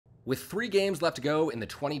With 3 games left to go in the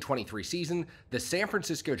 2023 season, the San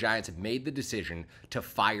Francisco Giants have made the decision to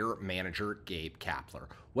fire manager Gabe Kapler.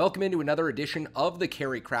 Welcome into another edition of the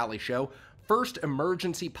Kerry Crowley Show. First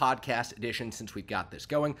emergency podcast edition since we've got this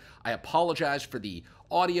going. I apologize for the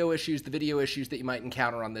audio issues, the video issues that you might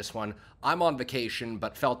encounter on this one. I'm on vacation,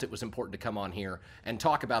 but felt it was important to come on here and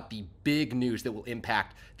talk about the big news that will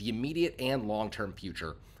impact the immediate and long-term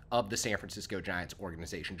future of the San Francisco Giants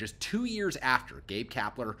organization. Just 2 years after Gabe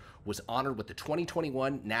Kapler was honored with the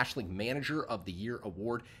 2021 National League Manager of the Year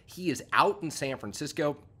award, he is out in San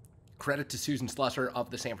Francisco. Credit to Susan Slusser of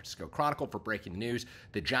the San Francisco Chronicle for breaking the news.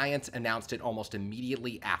 The Giants announced it almost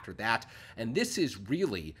immediately after that. And this is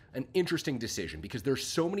really an interesting decision because there's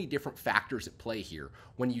so many different factors at play here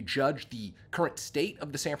when you judge the current state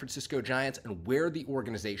of the San Francisco Giants and where the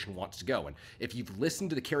organization wants to go. And if you've listened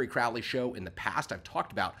to the Kerry Crowley Show in the past, I've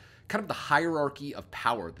talked about kind of the hierarchy of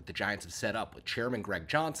power that the Giants have set up with Chairman Greg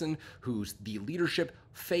Johnson, who's the leadership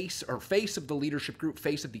face of the leadership group,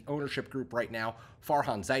 face of the ownership group right now,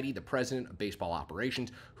 Farhan Zaidi, the president of baseball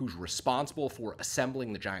operations, who's responsible for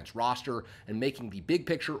assembling the Giants roster and making the big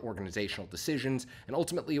picture organizational decisions. And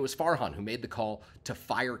ultimately, it was Farhan who made the call to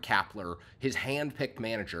fire Kapler, his hand-picked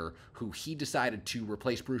manager, who he decided to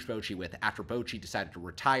replace Bruce Bochy with after Bochy decided to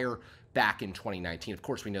retire back in 2019. Of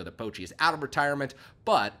course, we know that Bochy is out of retirement,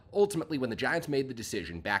 but ultimately when the Giants made the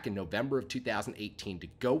decision back in November of 2018 to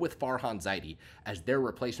go with Farhan Zaidi as their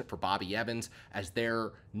replacement for Bobby Evans, as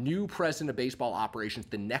their new president of baseball operations,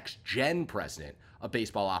 the next-gen president of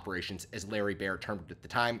baseball operations, as Larry Baer termed it at the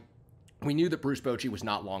time, we knew that Bruce Bochy was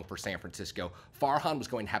not long for San Francisco. Farhan was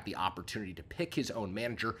going to have the opportunity to pick his own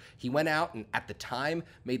manager. He went out and at the time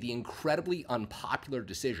made the incredibly unpopular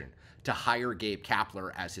decision to hire Gabe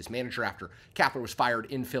Kapler as his manager after Kapler was fired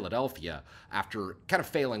in Philadelphia after kind of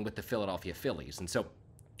failing with the Philadelphia Phillies. And so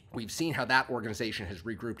we've seen how that organization has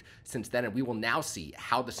regrouped since then, and we will now see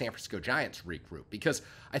how the San Francisco Giants regroup, because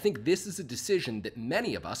I think this is a decision that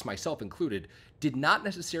many of us, myself included, did not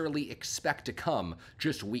necessarily expect to come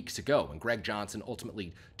just weeks ago. And Greg Johnson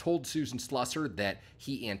ultimately told Susan Slusser that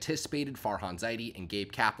he anticipated Farhan Zaidi and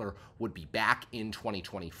Gabe Kapler would be back in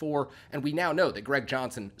 2024, and we now know that Greg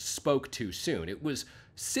Johnson spoke too soon. It was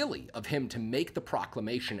silly of him to make the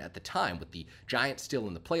proclamation at the time with the Giants still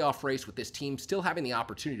in the playoff race, with this team still having the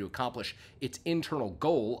opportunity to accomplish its internal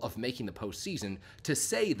goal of making the postseason, to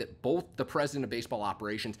say that both the president of baseball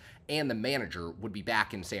operations and the manager would be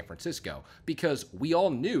back in San Francisco, because we all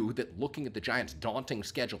knew that looking at the Giants' daunting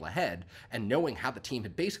schedule ahead and knowing how the team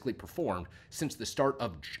had basically performed since the start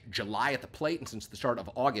of July at the plate and since the start of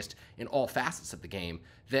August in all facets of the game,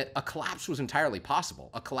 that a collapse was entirely possible.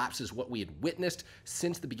 A collapse is what we had witnessed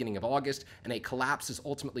since the beginning of August, and a collapse is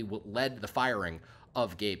ultimately what led to the firing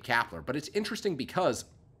of Gabe Kapler. But it's interesting because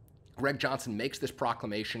Greg Johnson makes this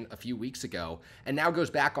proclamation a few weeks ago and now goes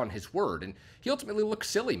back on his word, and he ultimately looks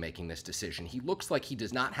silly making this decision. He looks like he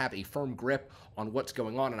does not have a firm grip on what's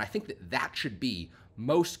going on, and I think that that should be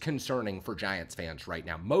most concerning for Giants fans right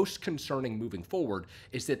now. Most concerning moving forward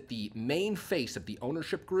is that the main face of the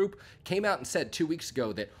ownership group came out and said 2 weeks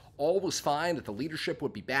ago that all was fine, that the leadership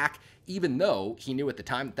would be back, even though he knew at the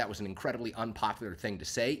time that that was an incredibly unpopular thing to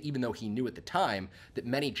say, even though he knew at the time that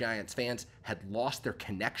many Giants fans had lost their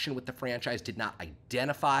connection with the franchise, did not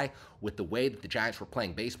identify with the way that the Giants were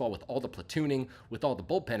playing baseball, with all the platooning, with all the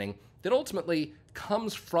bullpenning, that ultimately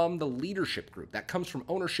comes from the leadership group. That comes from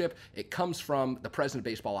ownership. It comes from the president of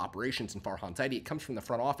baseball operations and Farhan Zaidi. It comes from the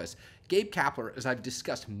front office. Gabe Kapler, as I've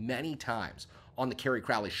discussed many times on the Kerry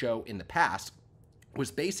Crowley Show in the past, was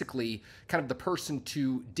basically kind of the person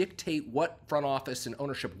to dictate what front office and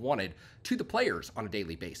ownership wanted to the players on a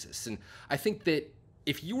daily basis. And I think that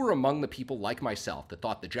if you were among the people like myself that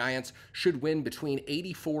thought the Giants should win between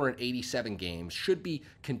 84 and 87 games, should be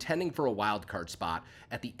contending for a wild card spot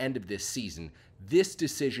at the end of this season, this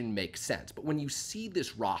decision makes sense. But when you see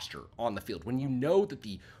this roster on the field, when you know that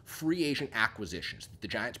the free agent acquisitions that the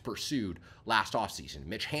Giants pursued last offseason,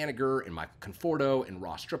 Mitch Haniger and Michael Conforto and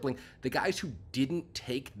Ross Stripling, the guys who didn't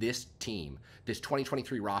take this team, this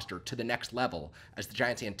 2023 roster, to the next level, as the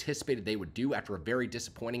Giants anticipated they would do after a very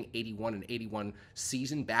disappointing 81-81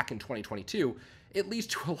 season back in 2022, it leads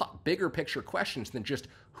to a lot bigger picture questions than just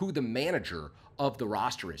who the manager of the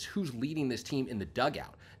roster is, who's leading this team in the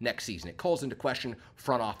dugout next season. It calls into question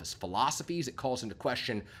front office philosophies. It calls into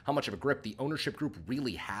question how much of a grip the ownership group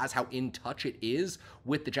really has, how in touch it is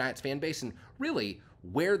with the Giants fan base, and really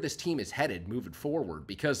where this team is headed moving forward,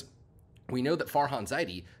 because we know that Farhan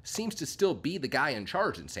Zaidi seems to still be the guy in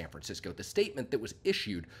charge in San Francisco. The statement that was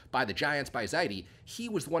issued by the Giants by Zaidi, he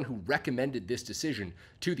was the one who recommended this decision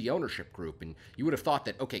to the ownership group. And you would have thought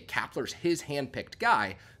that, okay, Kapler's his handpicked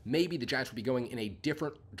guy. maybe the Giants would be going in a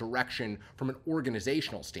different direction from an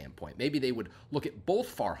organizational standpoint. Maybe they would look at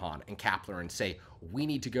both Farhan and Kapler and say, we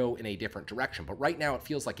need to go in a different direction. But right now it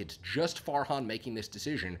feels like it's just Farhan making this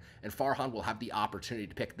decision, and Farhan will have the opportunity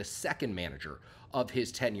to pick the second manager of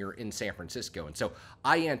his tenure in San Francisco. And so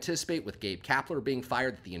I anticipate with Gabe Kapler being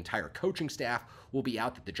fired that the entire coaching staff will be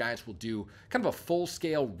out, that the Giants will do kind of a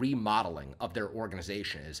full-scale remodeling of their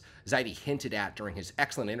organization. As Zaidi hinted at during his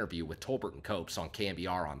excellent interview with Tolbert and Copes on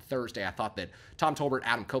KNBR on Thursday, I thought that Tom Tolbert,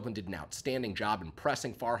 Adam Copeland did an outstanding job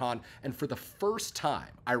impressing Farhan. And for the first time,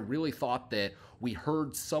 I really thought that we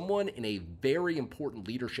heard someone in a very important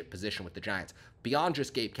leadership position with the Giants, beyond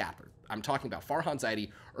just Gabe Kapler. I'm talking about Farhan Zaidi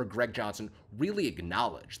or Greg Johnson, really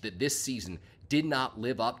acknowledge that this season did not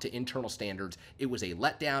live up to internal standards. It was a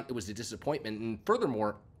letdown. It was a disappointment. And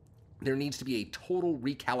furthermore, there needs to be a total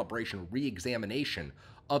recalibration, re-examination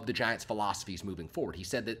of the Giants' philosophies moving forward. He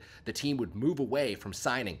said that the team would move away from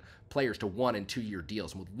signing players to 1- and 2-year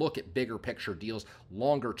deals and would look at bigger picture deals,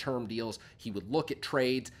 longer term deals. He would look at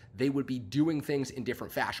trades. They would be doing things in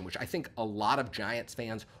different fashion, which I think a lot of Giants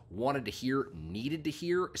fans wanted to hear, needed to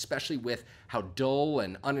hear, especially with how dull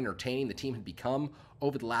and unentertaining the team had become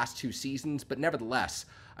over the last 2 seasons. But nevertheless,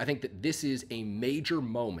 I think that this is a major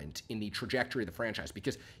moment in the trajectory of the franchise,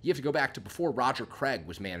 because you have to go back to before Roger Craig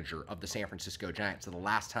was manager of the San Francisco Giants, to the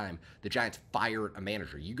last time the Giants fired a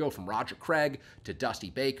manager. You go from Roger Craig to Dusty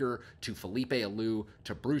Baker to Felipe Alou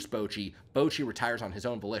to Bruce Bochy. Bochy retires on his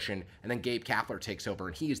own volition, and then Gabe Kapler takes over,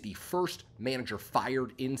 and he is the first manager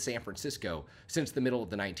fired in San Francisco since the middle of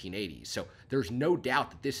the 1980s. So there's no doubt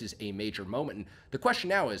that this is a major moment. And the question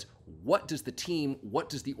now is, what does the team, what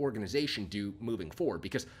does the organization do moving forward?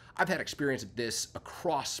 Because I've had experience of this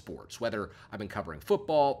across sports, whether I've been covering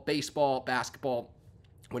football, baseball, basketball.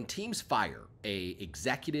 When teams fire an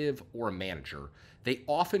executive or a manager, they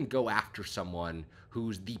often go after someone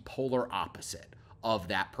who's the polar opposite of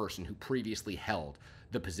that person who previously held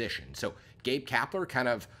the position. So Gabe Kapler, kind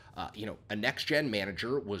of a next-gen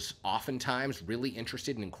manager, was oftentimes really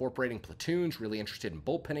interested in incorporating platoons, really interested in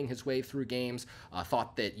bullpenning his way through games,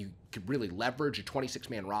 thought that you could really leverage a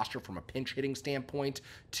 26-man roster from a pinch-hitting standpoint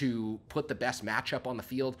to put the best matchup on the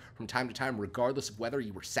field from time to time, regardless of whether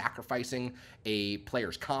you were sacrificing a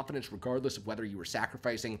player's confidence, regardless of whether you were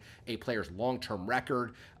sacrificing a player's long-term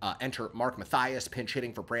record. Enter Mark Mathias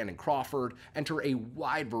pinch-hitting for Brandon Crawford, enter a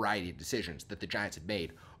wide variety of decisions that the Giants have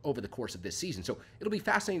made over the course of this season. So it'll be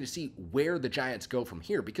fascinating to see where the Giants go from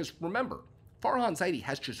here, because remember, Farhan Zaidi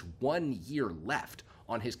has just 1 year left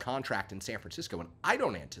on his contract in San Francisco, and I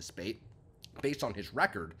don't anticipate, based on his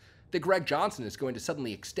record, that Greg Johnson is going to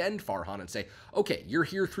suddenly extend Farhan and say, okay, you're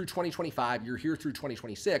here through 2025, you're here through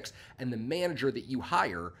 2026, and the manager that you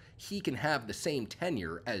hire, he can have the same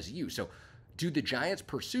tenure as you. So do the Giants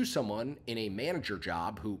pursue someone in a manager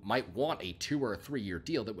job who might want a 2- or 3-year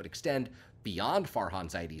deal that would extend beyond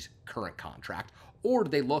Farhan Zaidi's current contract? Or do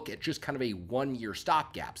they look at just kind of a 1-year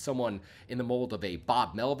stopgap, someone in the mold of a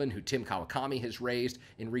Bob Melvin, who Tim Kawakami has raised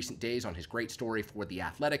in recent days on his great story for The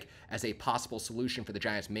Athletic as a possible solution for the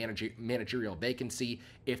Giants' managerial vacancy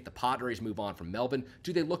if the Padres move on from Melvin?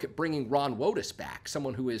 Do they look at bringing Ron Wotus back,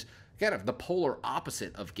 someone who is kind of the polar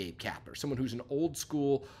opposite of Gabe Kapler, someone who's an old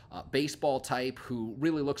school baseball type who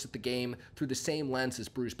really looks at the game through the same lens as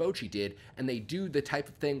Bruce Bochy did, and they do the type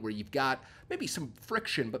of thing where you've got maybe some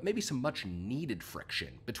friction, but maybe some much needed friction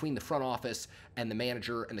between the front office and the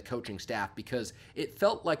manager and the coaching staff, because it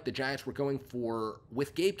felt like the Giants were going for,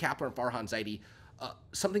 with Gabe Kapler and Farhan Zaidi,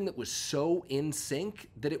 something that was so in sync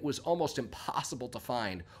that it was almost impossible to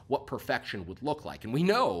find what perfection would look like. And we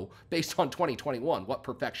know, based on 2021, what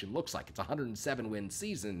perfection looks like. It's a 107-win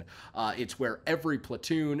season. It's where every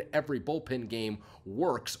platoon, every bullpen game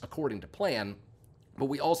works according to plan. But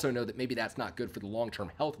we also know that maybe that's not good for the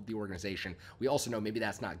long-term health of the organization. We also know maybe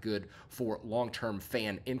that's not good for long-term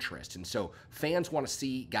fan interest. And so fans want to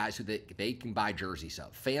see guys who they can buy jerseys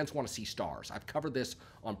of. Fans want to see stars. I've covered this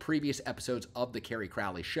on previous episodes of the Kerry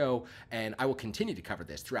Crowley Show, and I will continue to cover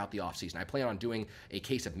this throughout the offseason. I plan on doing a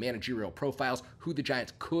case of managerial profiles, who the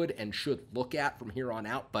Giants could and should look at from here on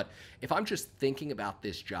out. But if I'm just thinking about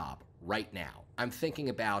this job right now, I'm thinking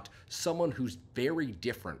about someone who's very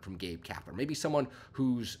different from Gabe Kapler. Maybe someone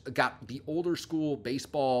who's got the older school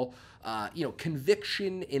baseball,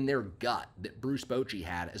 conviction in their gut that Bruce Bochy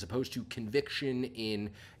had, as opposed to conviction in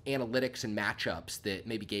analytics and matchups that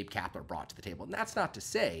maybe Gabe Kapler brought to the table. And that's not to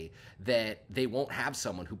say that they won't have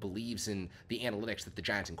someone who believes in the analytics that the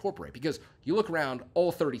Giants incorporate, because you look around,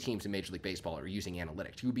 all 30 teams in Major League Baseball are using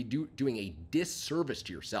analytics. You would be doing a disservice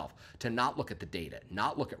to yourself to not look at the data,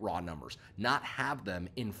 not look at raw numbers, not have them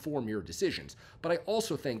inform your decisions. But I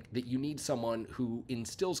also think that you need someone who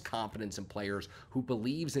instills confidence in players, who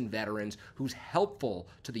believes in veterans, who's helpful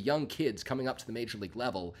to the young kids coming up to the major league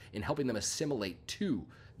level in helping them assimilate to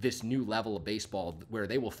this new level of baseball where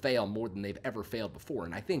they will fail more than they've ever failed before.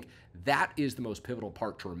 And I think that is the most pivotal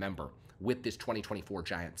part to remember with this 2024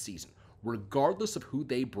 Giants season. Regardless of who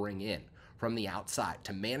they bring in from the outside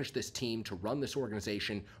to manage this team, to run this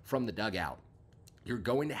organization from the dugout, you're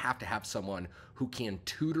going to have someone who can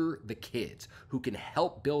tutor the kids, who can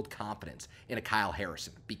help build confidence in a Kyle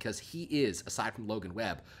Harrison, because he is, aside from Logan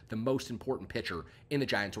Webb, the most important pitcher in the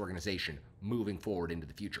Giants organization moving forward into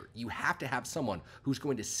the future. You have to have someone who's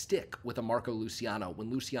going to stick with a Marco Luciano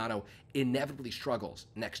when Luciano inevitably struggles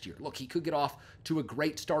next year. Look, he could get off to a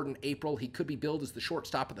great start in April. He could be billed as the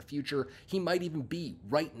shortstop of the future. He might even be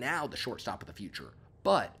right now the shortstop of the future.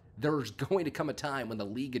 But there's going to come a time when the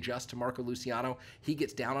league adjusts to Marco Luciano, he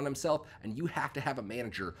gets down on himself, and you have to have a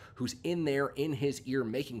manager who's in there, in his ear,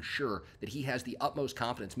 making sure that he has the utmost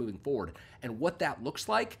confidence moving forward. And what that looks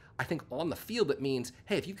like, I think on the field, it means,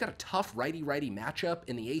 hey, if you've got a tough righty-righty matchup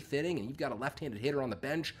in the 8th inning and you've got a left-handed hitter on the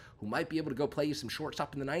bench who might be able to go play you some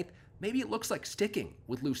shortstop in the 9th, maybe it looks like sticking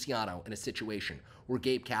with Luciano in a situation where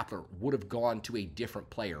Gabe Kapler would have gone to a different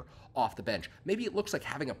player off the bench. Maybe it looks like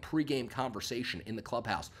having a pregame conversation in the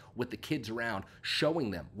clubhouse with the kids around, showing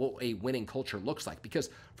them what a winning culture looks like. Because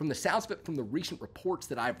from the sounds of it, from the recent reports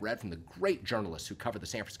that I've read from the great journalists who cover the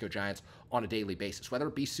San Francisco Giants on a daily basis, whether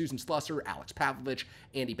it be Susan Slusser, Alex Pavlovich,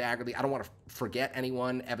 Andy Baggerly, I don't want to forget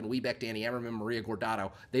anyone, Evan Wiebeck, Danny Emmerman, Maria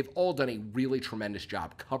Gordato, they've all done a really tremendous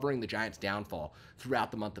job covering the Giants' downfall throughout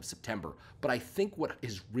the month of September. But I think what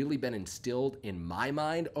has really been instilled in my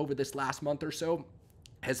mind over this last month or so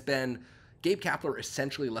has been Gabe Kapler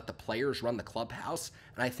essentially let the players run the clubhouse,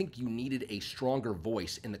 and I think you needed a stronger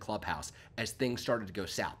voice in the clubhouse as things started to go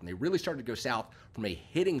south. And they really started to go south from a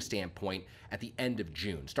hitting standpoint at the end of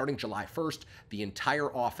June. Starting July 1st, the entire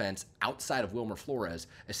offense outside of Wilmer Flores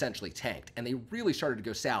essentially tanked, and they really started to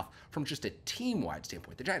go south from just a team-wide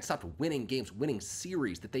standpoint. The Giants stopped winning games, winning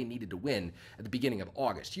series that they needed to win at the beginning of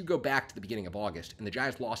August. You go back to the beginning of August, and the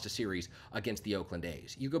Giants lost a series against the Oakland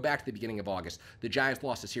A's. You go back to the beginning of August, the Giants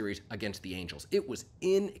lost a series against the Angels. It was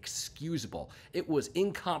inexcusable. It was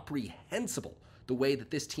incomprehensible the way that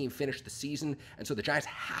this team finished the season, and so the Giants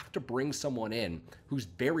have to bring someone in who's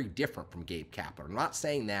very different from Gabe Kapler. I'm not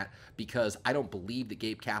saying that because I don't believe that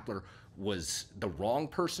Gabe Kapler was the wrong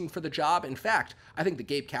person for the job. In fact, I think that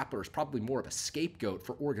Gabe Kapler is probably more of a scapegoat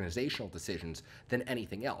for organizational decisions than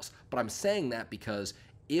anything else. But I'm saying that because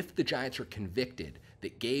if the Giants are convicted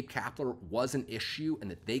that Gabe Kapler was an issue and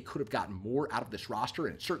that they could have gotten more out of this roster,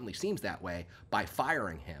 and it certainly seems that way, by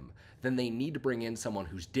firing him, then they need to bring in someone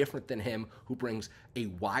who's different than him, who brings a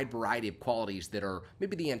wide variety of qualities that are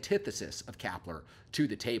maybe the antithesis of Kapler to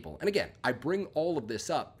the table. And again, I bring all of this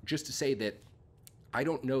up just to say that I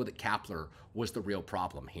don't know that Kapler was the real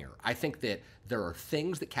problem here. I think that there are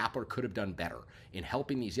things that Kapler could have done better in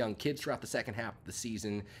helping these young kids throughout the second half of the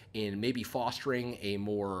season, in maybe fostering a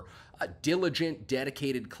more diligent,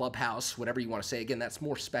 dedicated clubhouse, whatever you want to say. Again, that's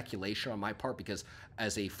more speculation on my part because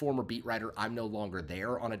as a former beat writer, I'm no longer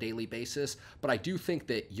there on a daily basis. But I do think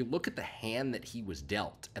that you look at the hand that he was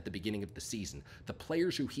dealt at the beginning of the season, the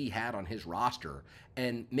players who he had on his roster,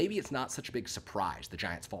 and maybe it's not such a big surprise the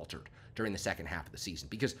Giants faltered during the second half of the season,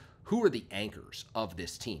 because who are the anchors of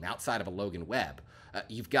this team outside of a Logan Webb?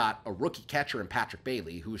 You've got a rookie catcher in Patrick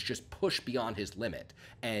Bailey who's just pushed beyond his limit,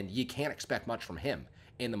 and you can't expect much from him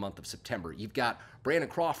in the month of September. You've got Brandon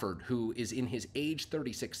Crawford, who is in his age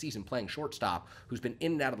 36 season playing shortstop, who's been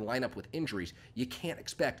in and out of the lineup with injuries. You can't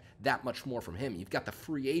expect that much more from him. You've got the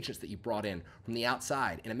free agents that you brought in from the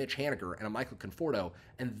outside, and a Mitch Haniger and a Michael Conforto,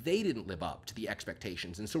 and they didn't live up to the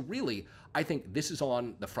expectations. And so really, I think this is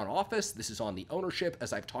on the front office, this is on the ownership,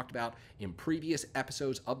 as I've talked about in previous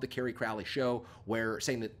episodes of the Kerry Crowley Show, where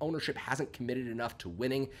saying that ownership hasn't committed enough to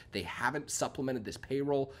winning. They haven't supplemented this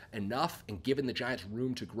payroll enough and given the Giants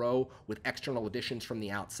room to grow with external additions from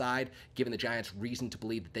the outside, given the Giants reason to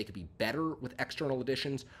believe that they could be better with external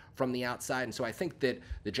additions from the outside. And so I think that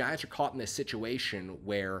the Giants are caught in this situation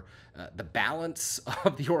where the balance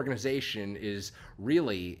of the organization is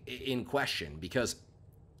really in question, because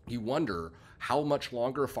you wonder how much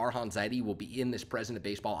longer Farhan Zaidi will be in this president of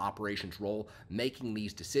baseball operations role, making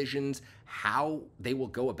these decisions, how they will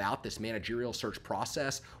go about this managerial search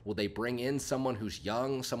process. Will they bring in someone who's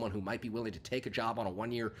young, someone who might be willing to take a job on a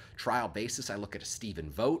one-year trial basis? I look at a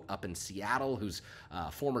Stephen Vogt up in Seattle, who's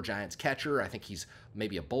a former Giants catcher. I think he's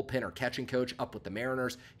maybe a bullpen or catching coach up with the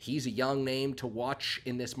Mariners. He's a young name to watch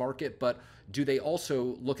in this market, but do they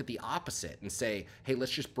also look at the opposite and say, hey,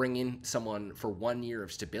 let's just bring in someone for 1 year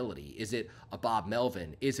of stability? Is it a Bob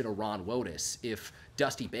Melvin? Is it a Ron Wotus? If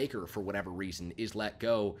Dusty Baker, for whatever reason, is let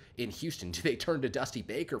go in Houston, do they turn to Dusty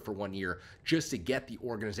Baker for 1 year just to get the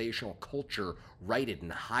organizational culture righted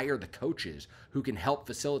and hire the coaches who can help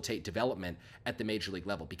facilitate development at the major league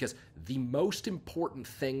level? Because the most important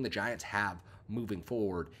thing the Giants have moving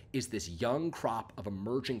forward is this young crop of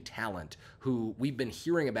emerging talent who we've been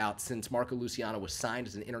hearing about since Marco Luciano was signed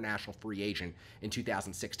as an international free agent in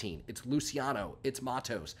 2016. It's Luciano, it's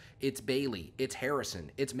Matos, it's Bailey, it's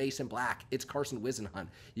Harrison, it's Mason Black, it's Carson Wisenhunt.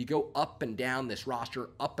 You go up and down this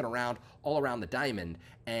roster, up and around, all around the diamond,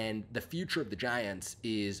 and the future of the Giants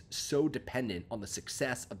is so dependent on the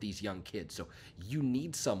success of these young kids. So you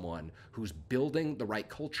need someone who's building the right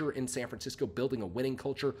culture in San Francisco, building a winning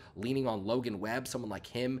culture, leaning on Logan Webb, someone like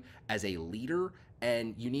him as a leader,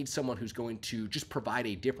 and you need someone who's going to just provide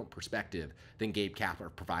a different perspective than Gabe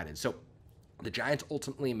Kapler provided. So the Giants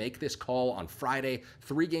ultimately make this call on Friday,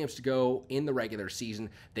 3 games to go in the regular season.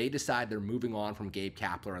 They decide they're moving on from Gabe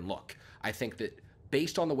Kapler. And look, I think that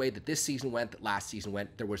based on the way that this season went, that last season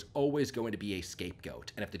went, there was always going to be a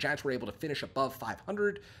scapegoat. And if the Giants were able to finish above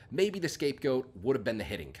 500, maybe the scapegoat would have been the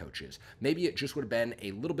hitting coaches. Maybe it just would have been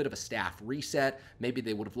a little bit of a staff reset. Maybe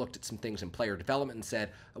they would have looked at some things in player development and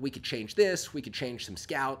said, we could change this, we could change some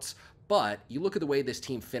scouts. But you look at the way this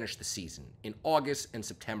team finished the season. In August and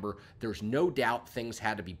September, there's no doubt things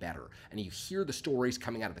had to be better. And you hear the stories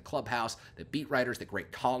coming out of the clubhouse that beat writers, that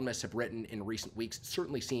great columnists have written in recent weeks. It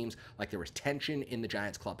certainly seems like there was tension in the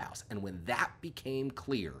Giants clubhouse. And when that became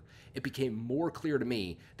clear, it became more clear to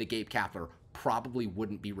me that Gabe Kapler probably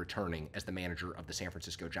wouldn't be returning as the manager of the San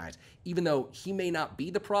Francisco Giants. Even though he may not be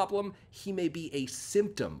the problem, he may be a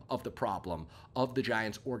symptom of the problem of the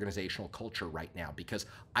Giants' organizational culture right now, because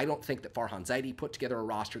I don't think that Farhan Zaidi put together a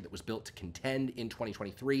roster that was built to contend in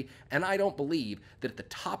 2023, and I don't believe that at the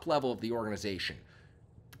top level of the organization,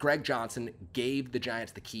 Greg Johnson gave the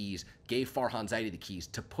Giants the keys, gave Farhan Zaidi the keys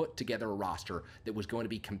to put together a roster that was going to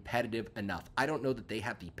be competitive enough. I don't know that they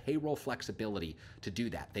have the payroll flexibility to do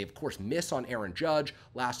that. They, of course, miss on Aaron Judge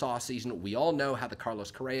last offseason. We all know how the Carlos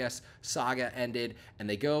Correas saga ended, and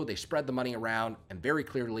they spread the money around, and very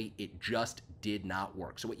clearly it just did not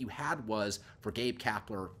work. So what you had was, for Gabe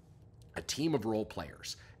Kapler, a team of role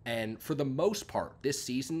players. And for the most part, this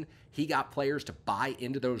season, he got players to buy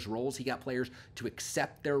into those roles. He got players to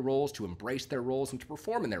accept their roles, to embrace their roles, and to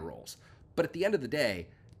perform in their roles. But at the end of the day,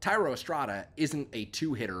 Thairo Estrada isn't a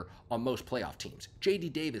 2-hitter on most playoff teams. J.D.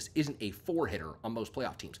 Davis isn't a 4-hitter on most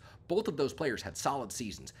playoff teams. Both of those players had solid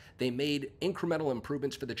seasons. They made incremental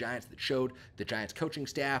improvements for the Giants that showed the Giants coaching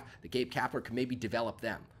staff that Gabe Kapler could maybe develop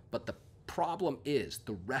them. But the problem is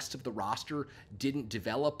the rest of the roster didn't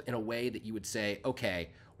develop in a way that you would say, okay,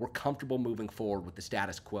 we're comfortable moving forward with the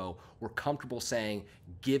status quo. We're comfortable saying,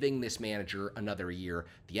 giving this manager another year.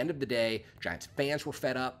 At the end of the day, Giants fans were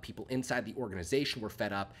fed up. People inside the organization were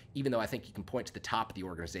fed up, even though I think you can point to the top of the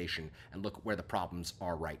organization and look at where the problems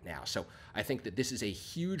are right now. So I think that this is a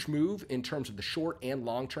huge move in terms of the short and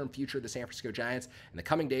long-term future of the San Francisco Giants. In the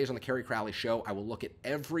coming days on the Kerry Crowley Show, I will look at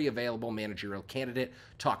every available managerial candidate,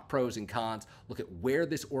 talk pros and cons, look at where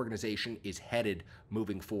this organization is headed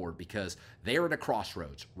moving forward, because they are at a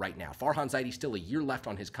crossroads right now. Farhan Zaidi still a year left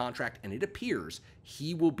on his contract, and it appears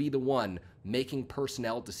he will be the one making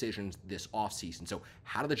personnel decisions this offseason. So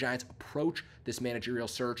how do the Giants approach this managerial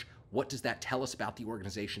search? What does that tell us about the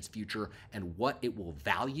organization's future and what it will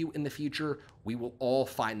value in the future? We will all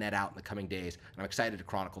find that out in the coming days, and I'm excited to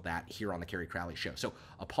chronicle that here on the Kerry Crowley Show. So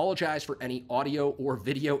apologize for any audio or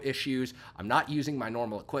video issues. I'm not using my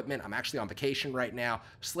normal equipment. I'm actually on vacation right now,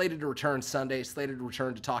 slated to return Sunday, slated to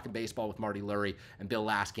return to Talking Baseball with Marty Lurie and Bill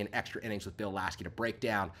Lasky, and Extra Innings with Bill Lasky, to break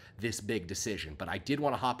down this big decision. But I did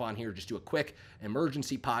want to hop on here, just do a quick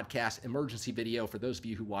emergency podcast, emergency video for those of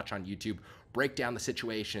you who watch on YouTube, break down the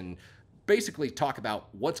situation, basically talk about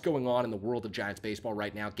what's going on in the world of Giants baseball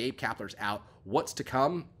right now. Gabe Kapler's out. What's to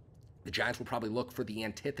come? The Giants will probably look for the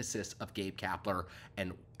antithesis of Gabe Kapler,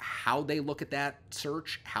 and how they look at that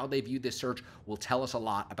search, how they view this search, will tell us a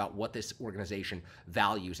lot about what this organization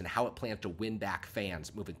values and how it plans to win back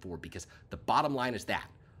fans moving forward, because the bottom line is that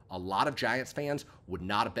a lot of Giants fans would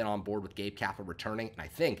not have been on board with Gabe Kapler returning, and I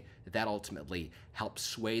think that ultimately helped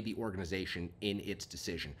sway the organization in its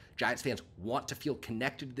decision. Giants fans want to feel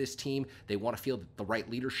connected to this team. They want to feel that the right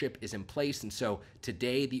leadership is in place. And so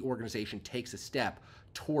today the organization takes a step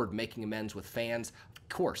toward making amends with fans. Of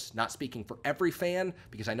course, not speaking for every fan,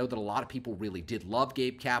 because I know that a lot of people really did love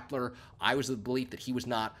Gabe Kapler. I was of the belief that he was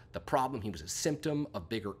not the problem. He was a symptom of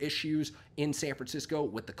bigger issues in San Francisco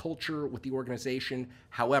with the culture, with the organization.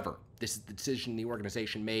 However, this is the decision the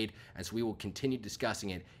organization made, and so we will continue discussing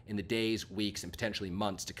it in the days, weeks, and potentially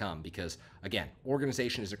months to come because, again,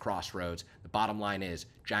 organization is a crossroads. The bottom line is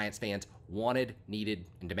Giants fans wanted, needed,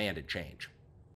 and demanded change.